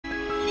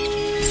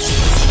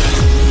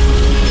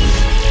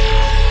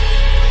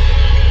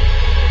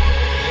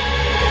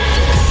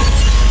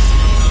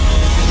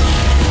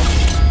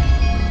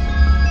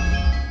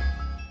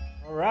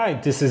Hi,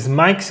 this is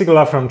Mike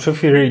Sygula from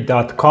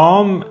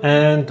truetheory.com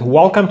and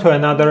welcome to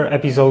another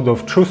episode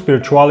of True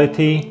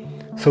Spirituality.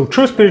 So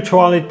True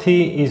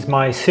Spirituality is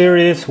my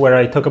series where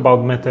I talk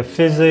about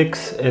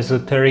metaphysics,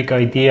 esoteric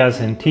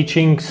ideas and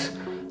teachings,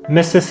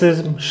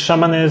 mysticism,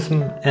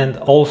 shamanism, and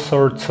all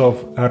sorts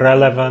of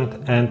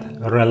relevant and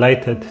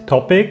related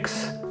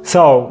topics.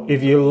 So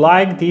if you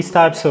like these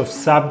types of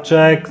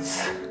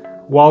subjects,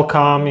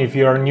 welcome. If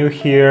you are new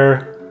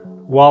here,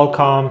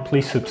 welcome.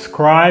 Please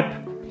subscribe.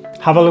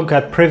 Have a look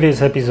at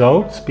previous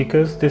episodes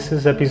because this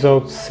is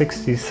episode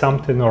 60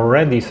 something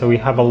already, so we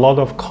have a lot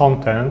of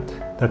content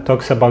that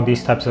talks about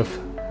these types of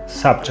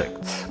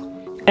subjects.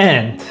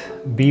 And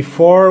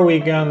before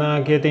we're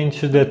gonna get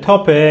into the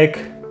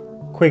topic,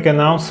 quick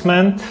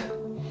announcement.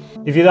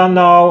 If you don't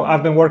know,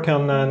 I've been working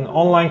on an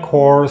online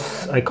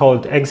course. I call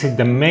it Exit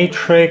the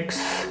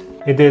Matrix.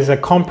 It is a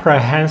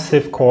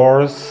comprehensive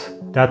course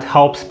that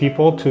helps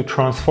people to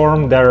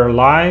transform their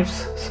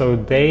lives so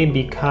they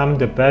become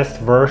the best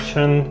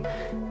version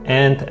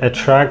and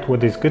attract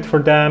what is good for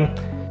them.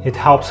 It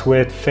helps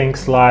with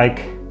things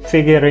like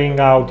figuring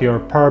out your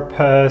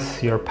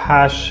purpose, your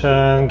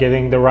passion,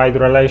 getting the right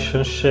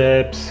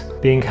relationships,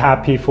 being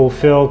happy,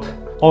 fulfilled,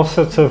 all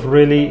sorts of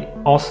really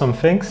awesome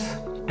things.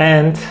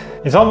 And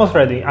it's almost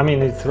ready. I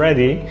mean, it's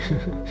ready.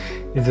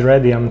 It's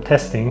ready. I'm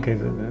testing.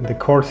 The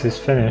course is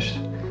finished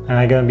and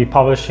I'm gonna be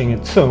publishing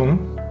it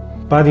soon.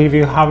 But if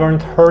you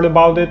haven't heard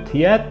about it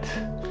yet,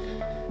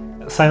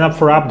 sign up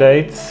for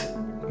updates.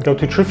 Go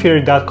to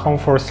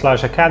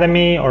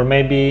truetheory.com/academy, or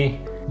maybe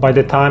by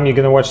the time you're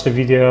gonna watch the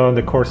video,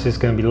 the course is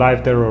gonna be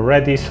live there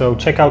already. So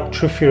check out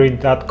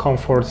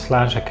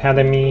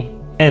truetheory.com/academy.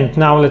 And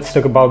now let's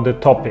talk about the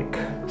topic.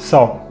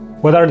 So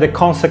what are the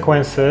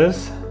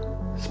consequences,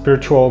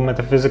 spiritual,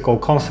 metaphysical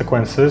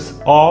consequences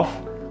of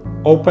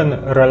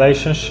open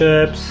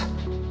relationships,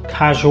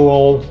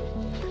 casual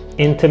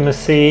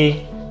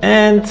intimacy,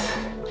 and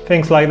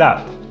things like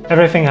that?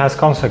 Everything has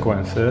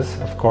consequences,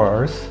 of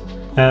course,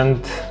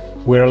 and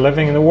we're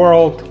living in a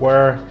world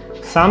where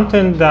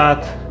something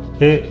that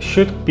it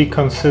should be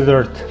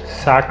considered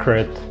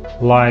sacred,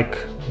 like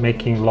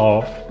making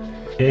love,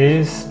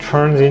 is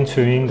turned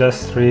into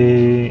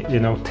industry,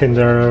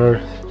 Tinder,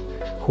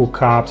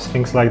 hookups,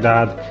 things like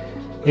that.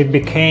 It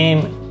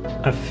became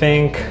a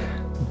thing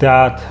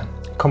that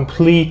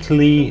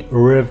completely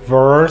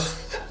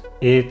reversed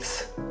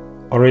its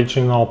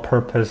original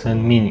purpose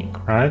and meaning,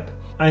 right?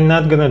 I'm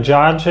not gonna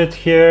judge it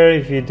here.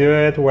 If you do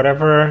it,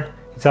 whatever,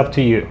 it's up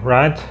to you,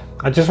 right?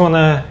 I just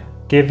wanna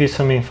give you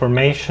some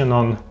information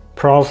on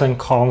pros and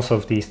cons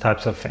of these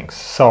types of things.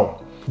 So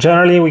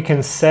generally we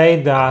can say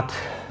that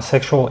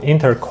sexual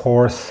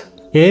intercourse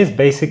is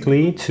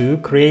basically to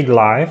create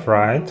life,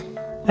 right?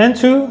 And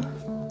to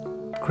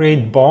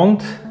create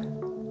bond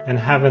and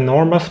have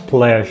enormous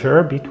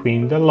pleasure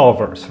between the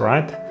lovers,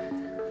 right?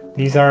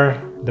 These are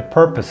the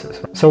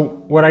purposes.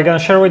 So what I'm gonna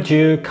share with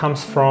you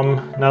comes from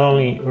not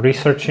only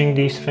researching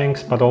these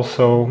things, but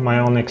also my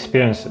own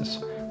experiences.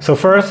 So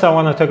first I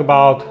wanna talk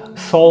about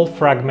soul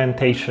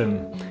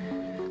fragmentation.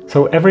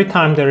 So every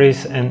time there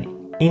is an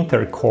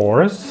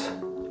intercourse,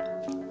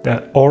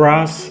 the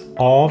auras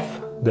of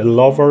the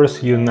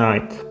lovers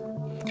unite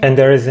and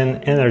there is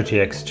an energy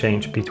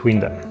exchange between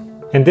them.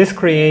 And this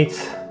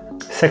creates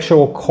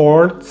sexual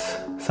cords,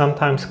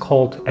 sometimes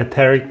called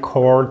etheric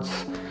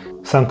cords,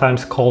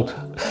 sometimes called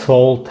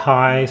soul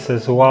ties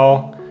as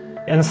well,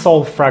 and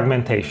soul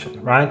fragmentation,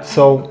 right?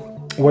 So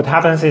what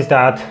happens is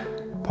that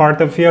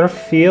part of your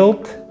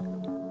field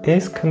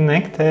is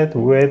connected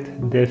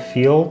with the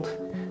field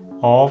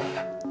of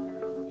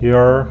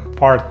your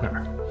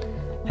partner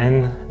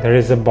and there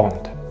is a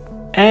bond.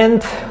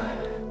 And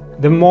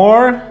the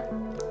more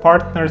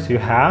partners you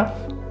have,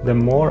 the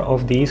more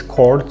of these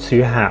cords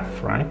you have,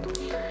 right?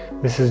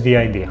 This is the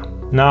idea.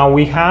 Now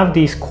we have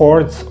these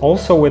cords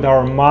also with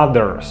our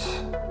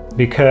mothers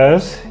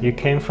because you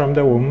came from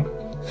the womb,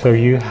 so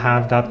you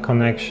have that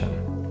connection.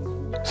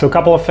 So a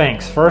couple of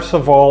things. First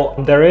of all,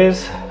 there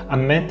is a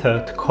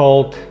method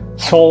called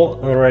soul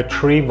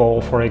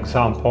retrieval, for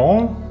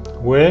example,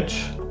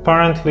 which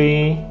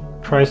apparently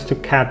tries to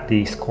cut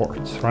these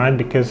cords, right?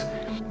 Because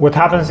what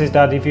happens is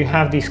that if you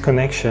have these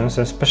connections,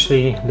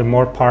 especially the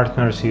more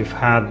partners you've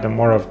had, the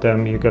more of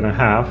them you're gonna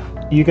have,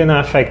 you're gonna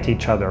affect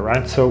each other,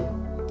 right? So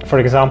for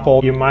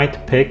example, you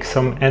might pick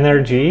some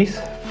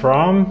energies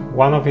from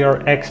one of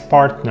your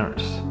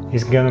ex-partners.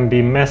 He's gonna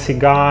be a messy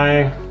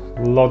guy,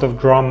 a lot of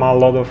drama, a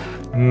lot of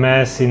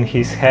mess in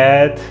his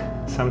head.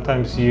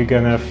 Sometimes you're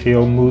gonna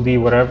feel moody,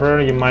 whatever.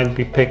 You might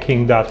be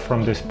picking that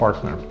from this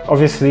partner.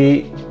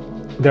 Obviously,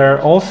 there are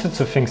all sorts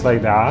of things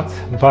like that,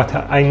 but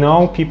I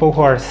know people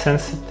who are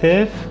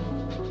sensitive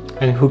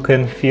and who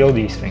can feel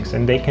these things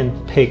and they can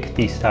pick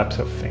these types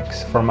of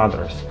things from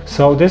others.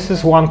 So this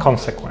is one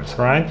consequence,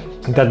 right?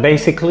 That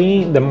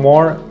basically the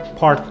more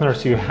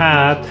partners you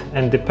had,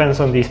 and depends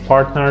on these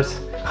partners,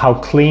 how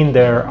clean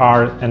they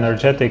are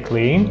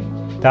energetically,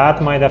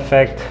 that might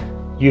affect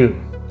you.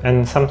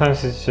 And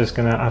sometimes it's just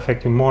gonna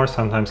affect you more,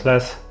 sometimes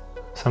less.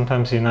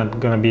 Sometimes you're not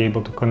gonna be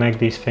able to connect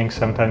these things,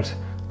 sometimes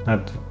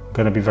not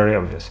gonna be very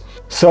obvious.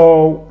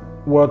 So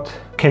what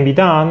can be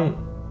done,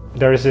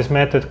 there is this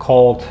method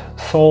called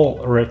soul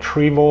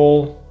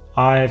retrieval.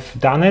 I've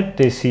done it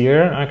this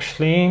year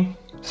actually.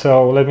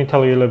 So let me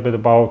tell you a little bit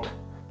about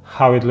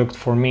how it looked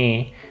for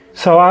me.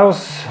 So I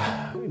was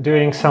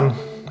doing some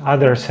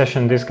other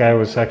session. This guy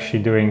was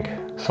actually doing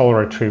soul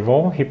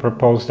retrieval. He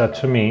proposed that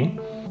to me,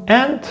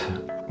 and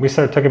we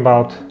started talking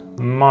about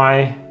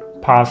my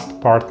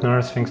past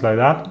partners, things like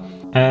that.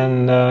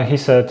 And he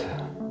said,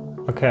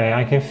 okay,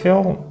 I can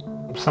feel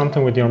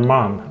something with your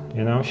mom,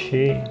 you know,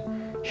 she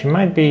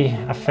might be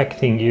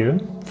affecting you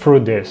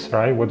through this,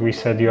 right? What we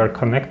said, you are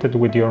connected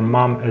with your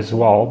mom as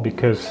well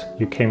because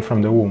you came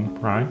from the womb,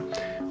 right,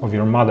 of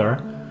your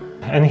mother.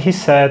 And he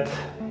said,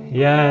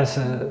 yes,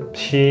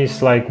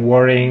 she's like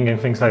worrying and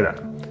things like that.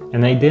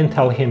 And I didn't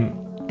tell him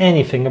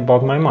anything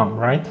about my mom,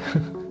 right?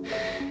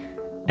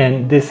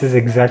 And this is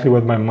exactly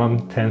what my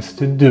mom tends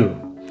to do.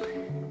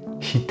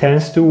 She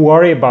tends to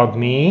worry about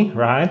me,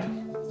 right?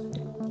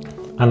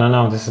 I don't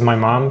know, this is my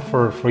mom.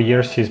 For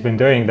years she's been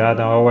doing that.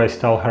 I always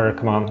tell her,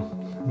 come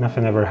on,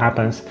 nothing ever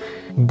happens.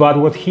 But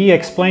what he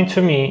explained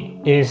to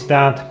me is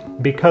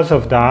that because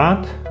of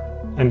that,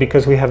 and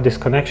because we have this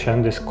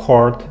connection, this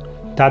cord,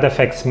 that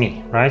affects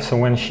me, right? So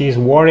when she's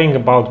worrying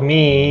about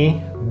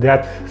me,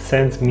 that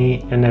sends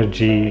me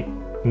energy,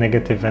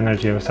 negative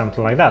energy or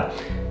something like that.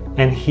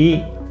 And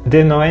he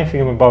didn't know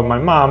anything about my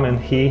mom, and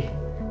he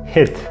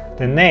hit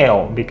the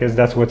nail because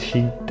that's what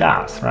she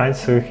does, right?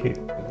 So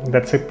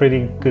that's a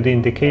pretty good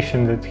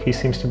indication that he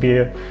seems to be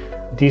a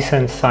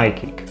decent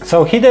psychic.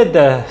 So he did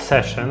the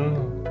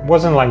session,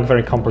 wasn't like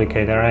very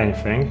complicated or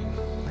anything,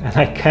 and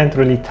I can't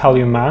really tell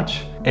you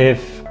much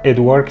if it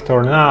worked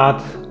or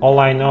not. All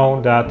I know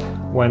that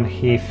when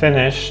he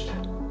finished,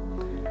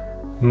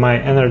 my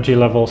energy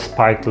level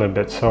spiked a little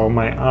bit, so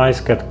my eyes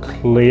got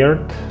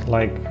cleared,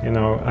 like, you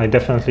know, I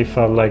definitely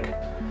felt like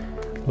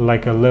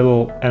a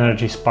little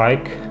energy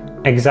spike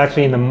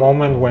exactly in the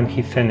moment when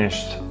he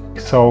finished.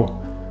 So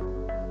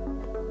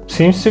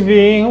seems to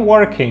be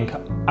working.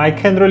 I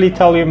can't really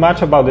tell you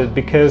much about it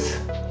because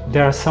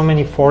there are so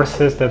many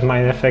forces that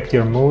might affect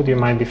your mood. You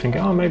might be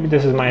thinking, oh, maybe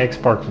this is my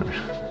ex-partner,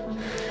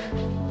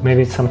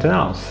 maybe it's something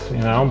else, you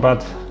know,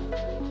 but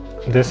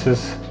this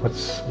is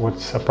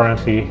what's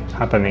apparently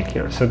happening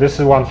here. So this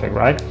is one thing,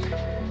 right?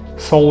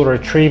 Soul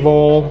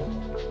retrieval,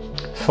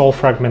 soul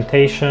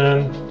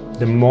fragmentation.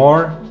 The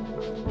more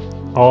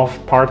of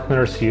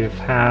partners you've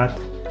had,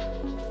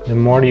 the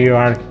more you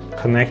are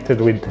connected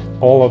with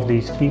all of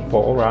these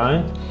people,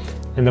 right?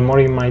 And the more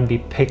you might be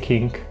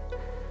picking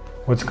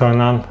what's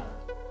going on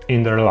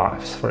in their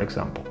lives, for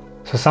example.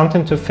 So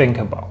something to think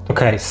about.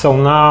 Okay, so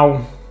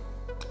now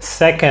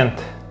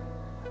second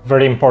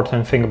very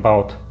important thing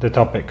about the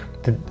topic.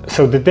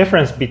 So the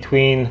difference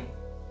between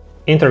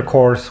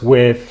intercourse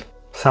with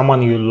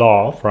someone you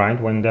love, right,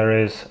 when there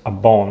is a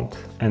bond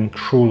and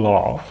true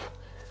love,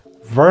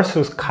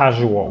 versus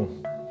casual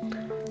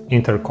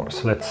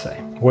intercourse, let's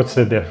say. What's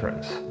the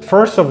difference?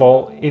 First of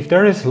all, if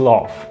there is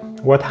love,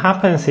 what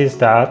happens is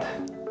that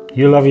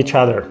you love each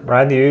other,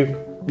 right?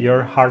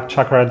 Your heart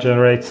chakra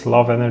generates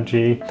love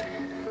energy.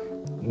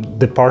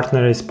 The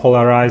partner is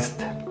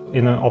polarized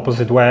in an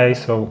opposite way.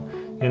 So,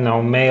 you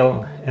know,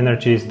 male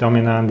energy is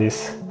dominant,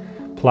 is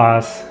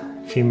plus,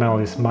 female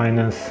is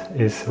minus,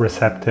 is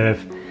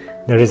receptive.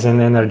 There is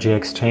an energy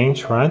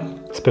exchange, right?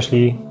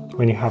 Especially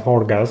when you have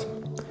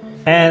orgasm.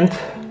 And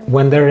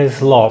when there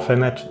is love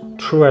and a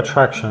true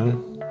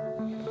attraction,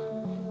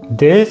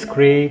 this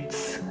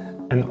creates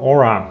an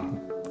aura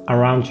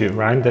around you,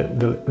 right?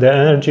 The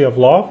energy of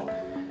love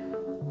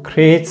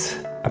creates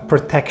a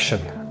protection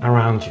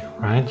around you,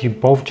 right? You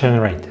both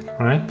generate it,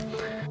 right?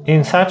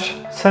 In such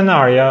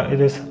scenario,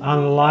 it is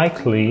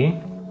unlikely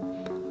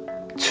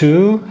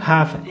to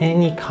have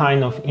any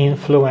kind of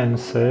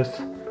influences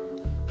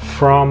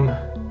from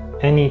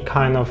any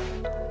kind of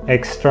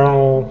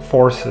external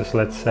forces,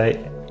 let's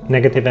say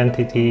negative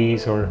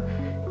entities or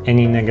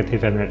any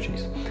negative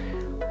energies.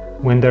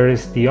 When there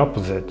is the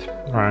opposite,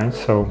 right?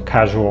 So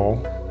casual,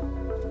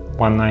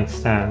 one-night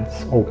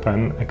stands,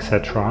 open,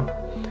 etc.,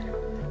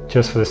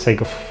 just for the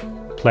sake of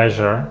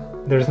pleasure,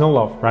 there's no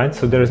love, right?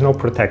 So there is no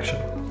protection.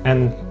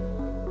 And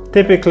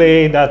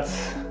typically that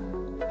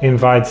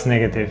invites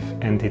negative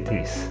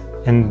entities.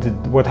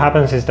 And what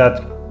happens is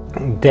that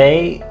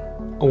they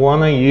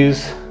want to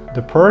use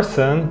the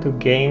person to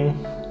gain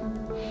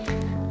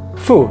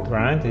food,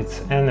 right?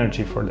 It's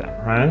energy for them,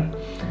 right?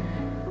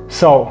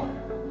 So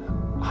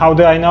how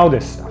do I know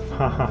this stuff?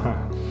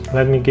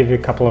 Let me give you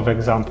a couple of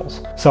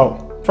examples.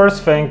 So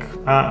first thing,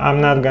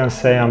 I'm not gonna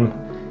say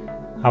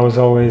I was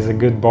always a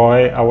good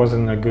boy. I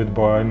wasn't a good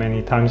boy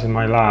many times in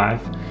my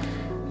life.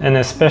 And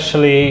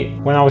especially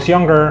when I was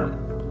younger,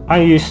 I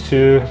used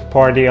to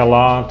party a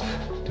lot,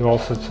 do all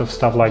sorts of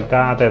stuff like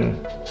that,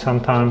 and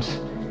sometimes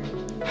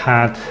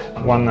had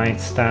one-night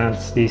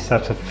stands, these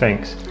types of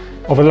things.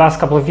 Over the last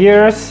couple of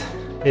years,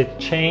 it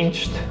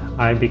changed.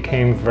 I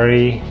became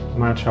very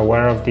much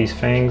aware of these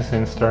things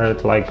and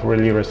started like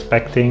really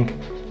respecting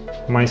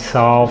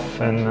myself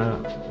and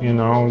you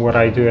know, what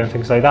I do and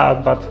things like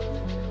that. But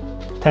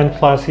 10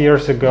 plus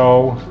years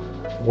ago,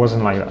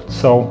 wasn't like that.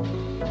 So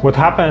what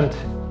happened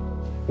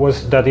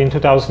was that in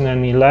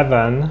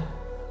 2011,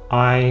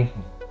 I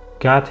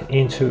got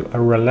into a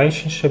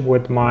relationship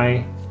with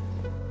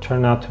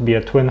turned out to be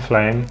a twin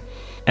flame,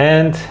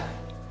 and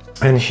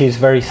she's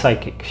very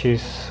psychic.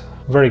 She's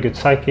very good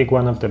psychic,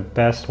 one of the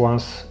best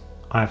ones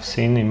I've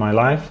seen in my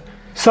life.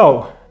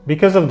 So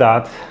because of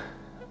that,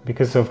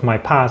 because of my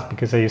past,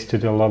 because I used to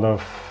do a lot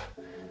of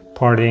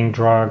partying,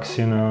 drugs,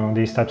 you know,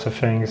 these types of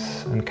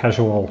things, and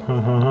casual,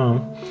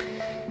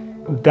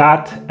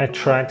 that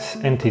attracts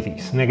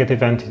entities,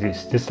 negative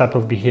entities, this type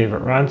of behavior,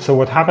 right? So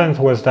what happened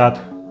was that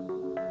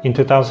in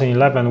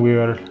 2011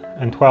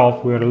 and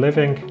 12 we were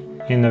living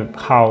in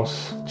a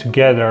house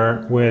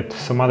together with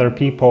some other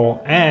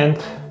people, and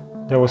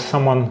there was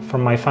someone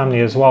from my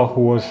family as well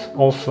who was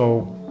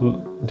also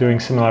doing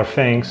similar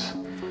things.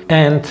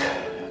 And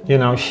you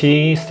know,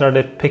 she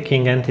started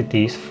picking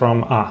entities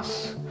from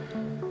us.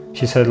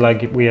 She said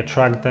like we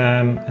attract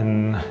them,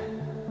 and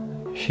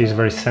she's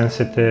very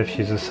sensitive,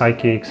 she's a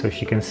psychic, so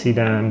she can see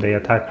them, they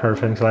attack her,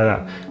 things like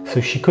that. So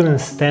she couldn't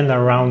stand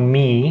around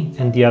me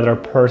and the other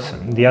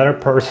person. The other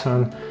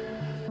person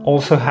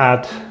also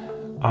had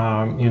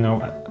you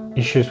know,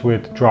 issues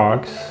with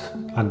drugs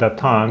at that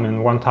time,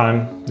 and one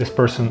time this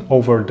person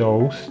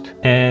overdosed,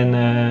 and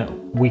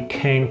we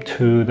came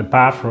to the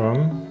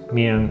bathroom,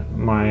 me and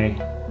my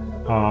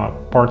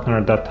partner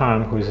at that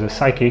time, who is a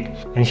psychic,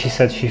 and she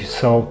said she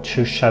saw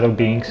two shadow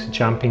beings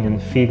jumping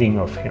and feeding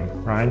off him,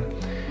 right?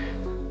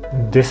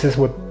 This is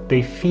what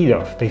they feed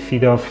off. They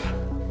feed off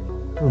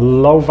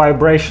low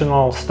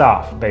vibrational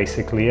stuff,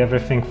 basically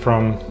everything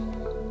from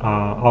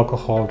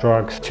alcohol,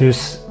 drugs, to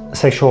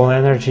sexual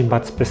energy,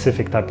 but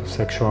specific type of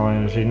sexual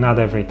energy, not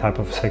every type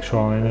of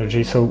sexual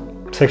energy. So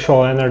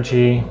sexual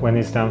energy, when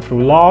it's done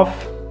through love,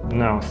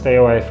 no, stay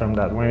away from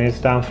that. When it's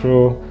done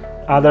through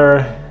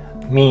other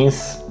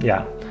means,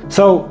 yeah.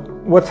 So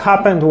what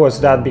happened was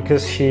that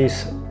because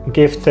she's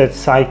gifted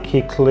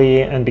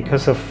psychically, and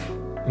because of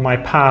my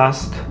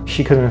past,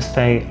 she couldn't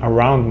stay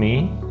around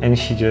me, and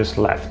she just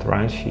left,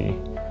 right?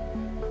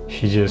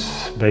 She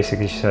just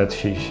basically said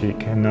she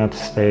cannot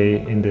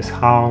stay in this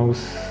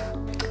house.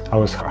 I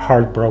was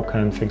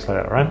heartbroken, things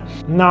like that,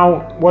 right?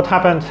 Now, what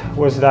happened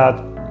was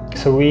that,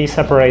 so we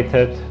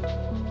separated,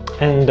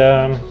 and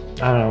I don't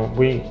know,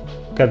 we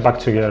got back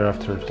together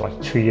after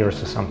like 2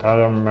 years or something. I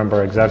don't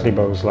remember exactly,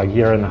 but it was like a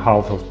year and a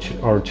half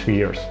or 2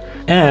 years.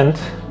 And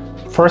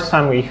first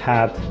time we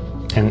had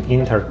an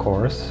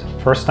intercourse,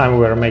 first time we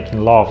were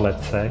making love,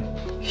 let's say,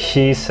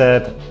 she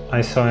said,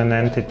 I saw an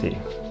entity.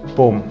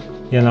 Boom.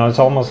 You know, it's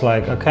almost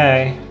like,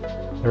 okay,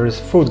 there is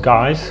food,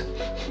 guys.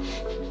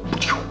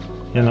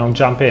 You know,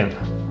 jump in.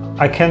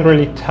 I can't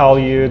really tell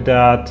you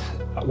that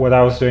what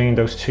I was doing in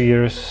those 2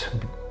 years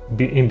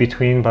in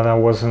between, but I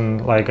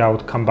wasn't like, I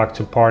would come back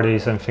to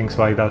parties and things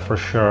like that for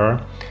sure.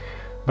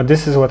 But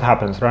this is what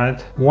happens,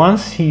 right?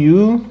 Once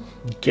you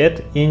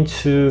get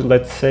into,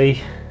 let's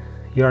say,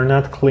 you're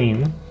not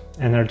clean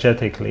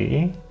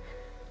energetically,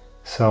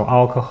 so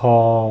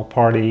alcohol,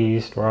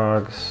 parties,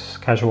 drugs,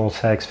 casual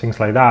sex, things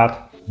like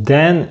that,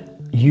 then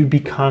you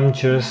become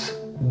just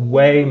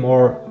way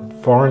more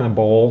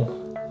vulnerable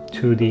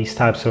to these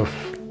types of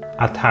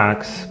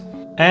attacks,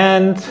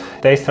 and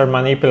they start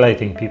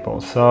manipulating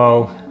people.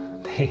 So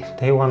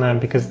they want to,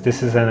 because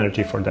this is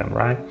energy for them,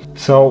 right?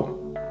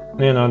 So,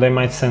 you know, they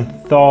might send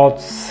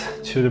thoughts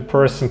to the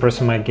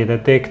person might get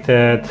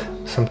addicted,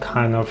 some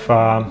kind of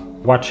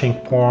watching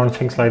porn,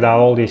 things like that.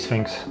 All these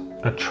things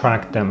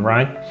attract them,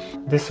 right?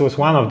 This was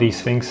one of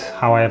these things,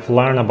 how I have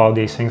learned about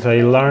these things.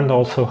 I learned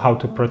also how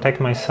to protect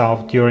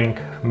myself during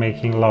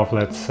making love,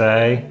 let's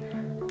say,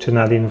 to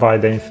not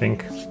invite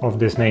anything of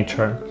this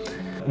nature.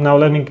 Now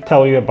let me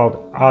tell you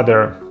about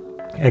other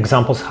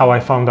examples how I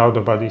found out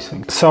about these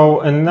things.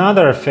 So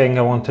another thing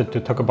I wanted to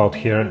talk about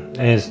here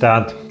is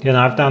that, you know,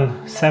 I've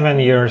done 7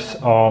 years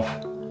of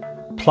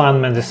plant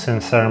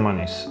medicine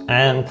ceremonies,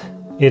 and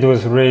it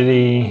was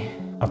really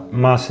a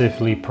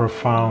massively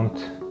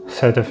profound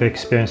set of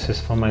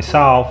experiences for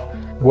myself,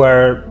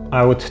 where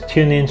I would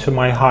tune into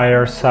my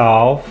higher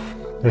self.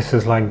 This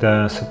is like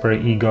the super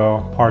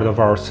ego part of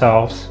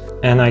ourselves,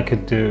 and I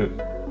could do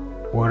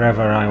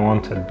whatever I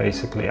wanted,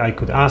 basically. I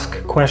could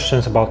ask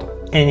questions about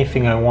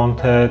anything I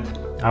wanted.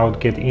 I would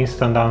get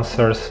instant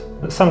answers.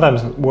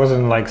 Sometimes it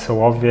wasn't like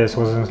so obvious,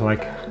 wasn't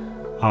like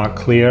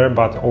clear,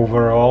 but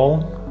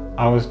overall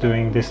I was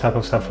doing this type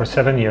of stuff for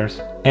 7 years.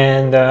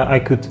 And I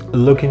could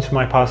look into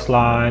my past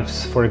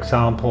lives, for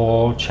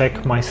example,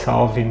 check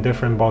myself in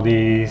different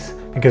bodies,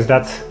 because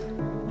that's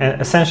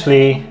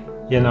essentially,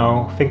 you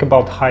know, think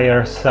about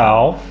higher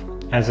self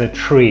as a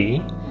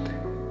tree,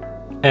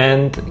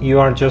 and you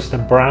are just a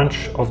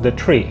branch of the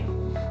tree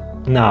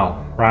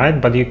now,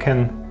 right? But you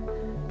can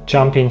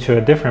jump into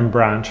a different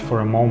branch for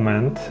a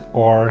moment,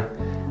 or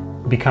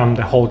become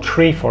the whole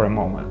tree for a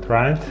moment,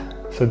 right?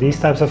 So these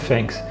types of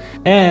things.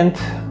 And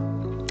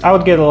I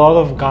would get a lot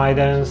of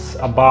guidance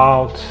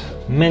about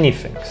many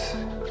things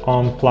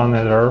on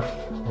planet Earth,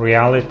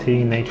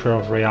 reality, nature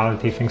of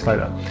reality, things like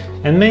that.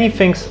 And many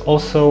things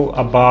also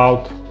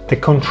about the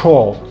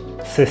control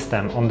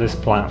system on this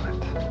planet,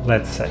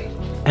 let's say.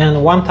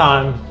 And one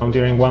time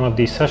during one of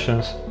these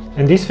sessions,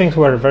 and these things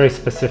were very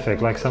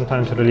specific, like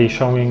sometimes really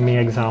showing me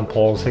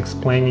examples,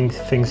 explaining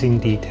things in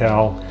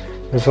detail.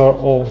 These are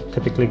all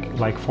typically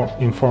like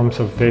in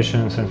forms of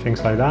visions and things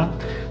like that.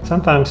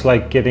 Sometimes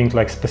like getting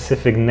like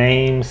specific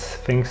names,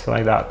 things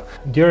like that.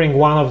 During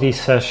one of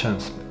these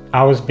sessions,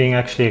 I was being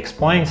actually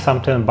explained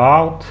something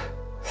about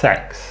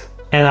sex,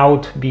 and I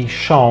would be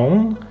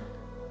shown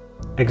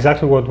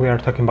exactly what we are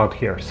talking about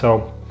here.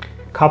 So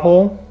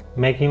couple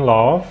making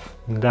love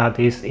that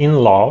is in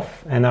love,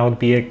 and I would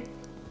be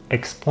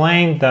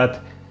explained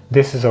that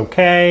this is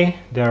okay,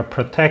 they are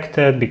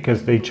protected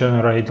because they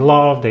generate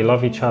love, they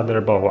love each other,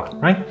 blah, blah,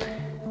 right?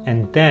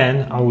 And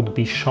then I would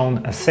be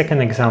shown a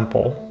second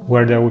example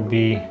where there would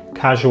be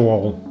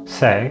casual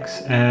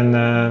sex, and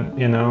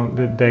you know,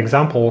 the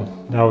example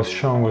that I was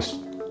shown was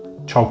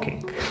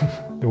choking,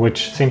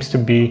 which seems to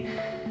be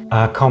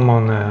a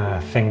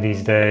common thing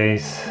these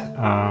days.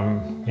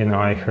 You know,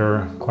 I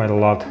hear quite a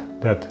lot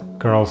that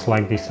girls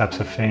like these types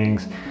of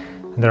things.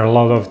 There are a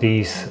lot of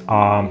these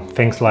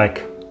things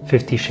like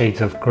 50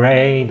 Shades of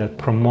Grey that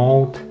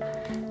promote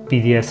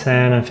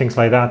BDSM and things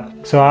like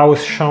that. So I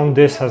was shown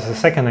this as a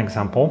second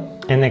example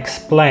and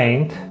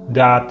explained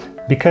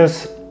that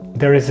because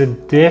there is a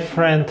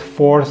different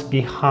force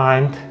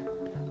behind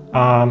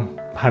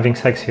having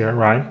sex here,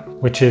 right?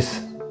 Which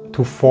is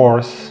to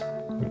force,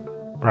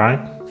 right?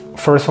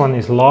 First one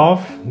is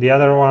love, the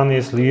other one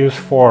is use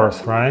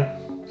force, right?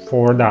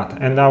 For that.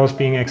 And I was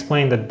being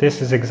explained that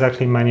this is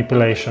exactly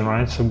manipulation,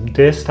 right? So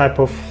this type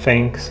of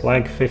things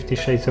like 50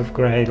 Shades of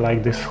Grey,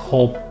 like this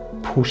whole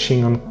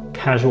pushing on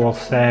casual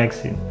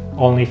sex,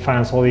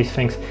 OnlyFans, all these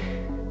things,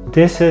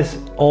 this is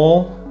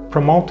all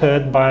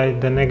promoted by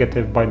the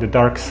negative, by the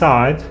dark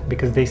side,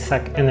 because they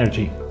suck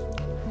energy.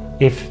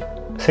 If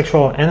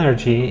sexual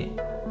energy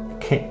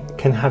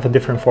can have a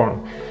different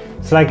form,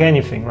 it's like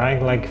anything, right?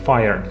 Like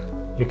fire.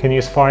 You can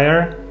use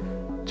fire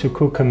to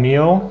cook a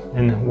meal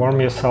and warm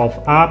yourself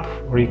up,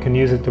 or you can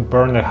use it to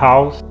burn the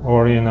house,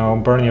 or, you know,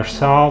 burn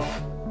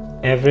yourself.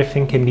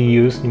 Everything can be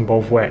used in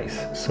both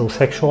ways. So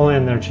sexual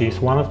energy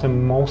is one of the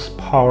most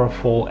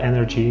powerful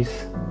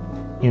energies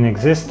in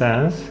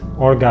existence.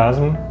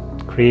 Orgasm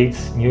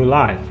creates new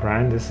life,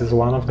 right? This is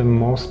one of the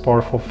most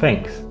powerful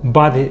things,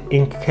 but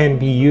it can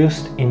be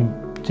used in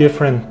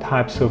different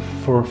types of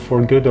for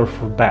good or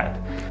for bad.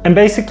 And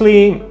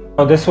basically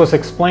this was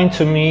explained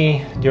to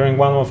me during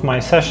one of my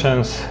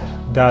sessions,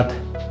 that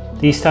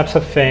these types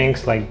of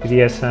things like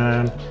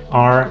BDSM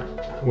are,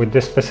 with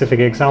this specific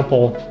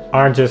example,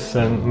 are just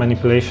a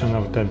manipulation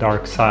of the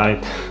dark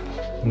side.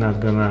 I'm not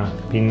gonna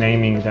be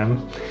naming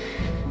them,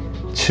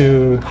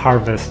 to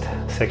harvest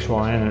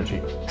sexual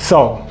energy.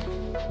 So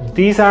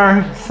these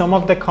are some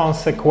of the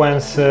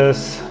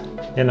consequences.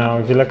 You know,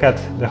 if you look at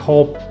the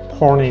whole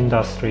porn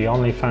industry,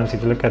 OnlyFans,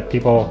 if you look at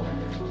people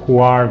who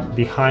are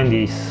behind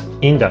these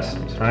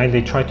industries, right?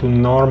 They try to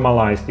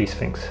normalize these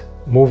things.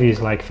 Movies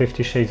like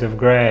 50 Shades of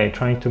Grey,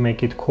 trying to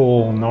make it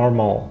cool,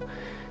 normal,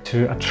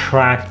 to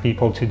attract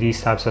people to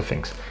these types of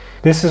things.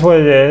 This is what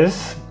it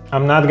is.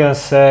 I'm not gonna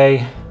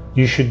say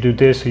you should do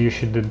this or you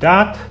should do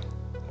that.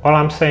 All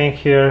I'm saying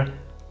here,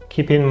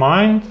 keep in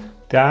mind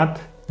that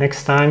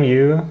next time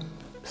you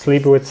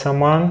sleep with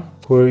someone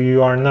who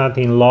you are not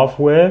in love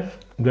with,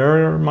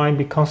 there might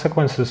be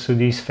consequences to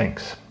these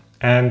things.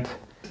 And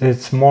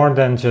it's more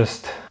than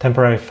just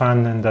temporary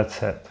fun and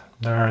that's it.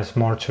 There is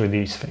more to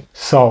these things.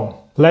 So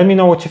let me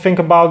know what you think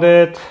about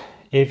it.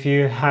 If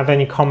you have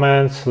any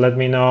comments, let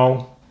me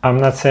know. I'm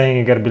not saying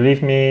you gotta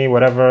believe me,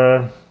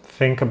 whatever.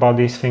 Think about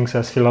these things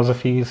as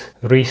philosophies.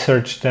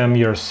 Research them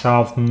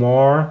yourself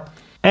more.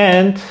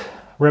 And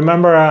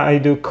remember, I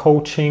do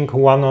coaching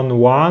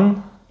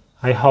one-on-one.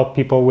 I help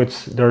people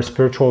with their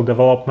spiritual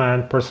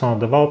development, personal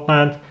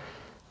development.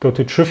 Go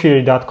to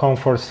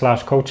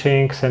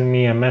truetheory.com/coaching, send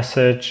me a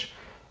message,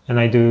 and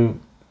I do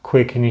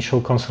quick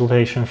initial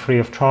consultation free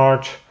of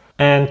charge.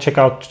 And check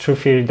out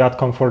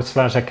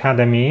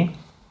truetheory.com/academy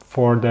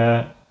for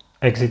the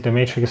Exit the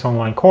Matrix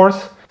online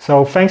course.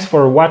 So thanks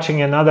for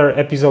watching another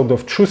episode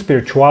of True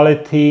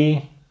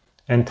Spirituality.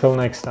 Until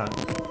next time.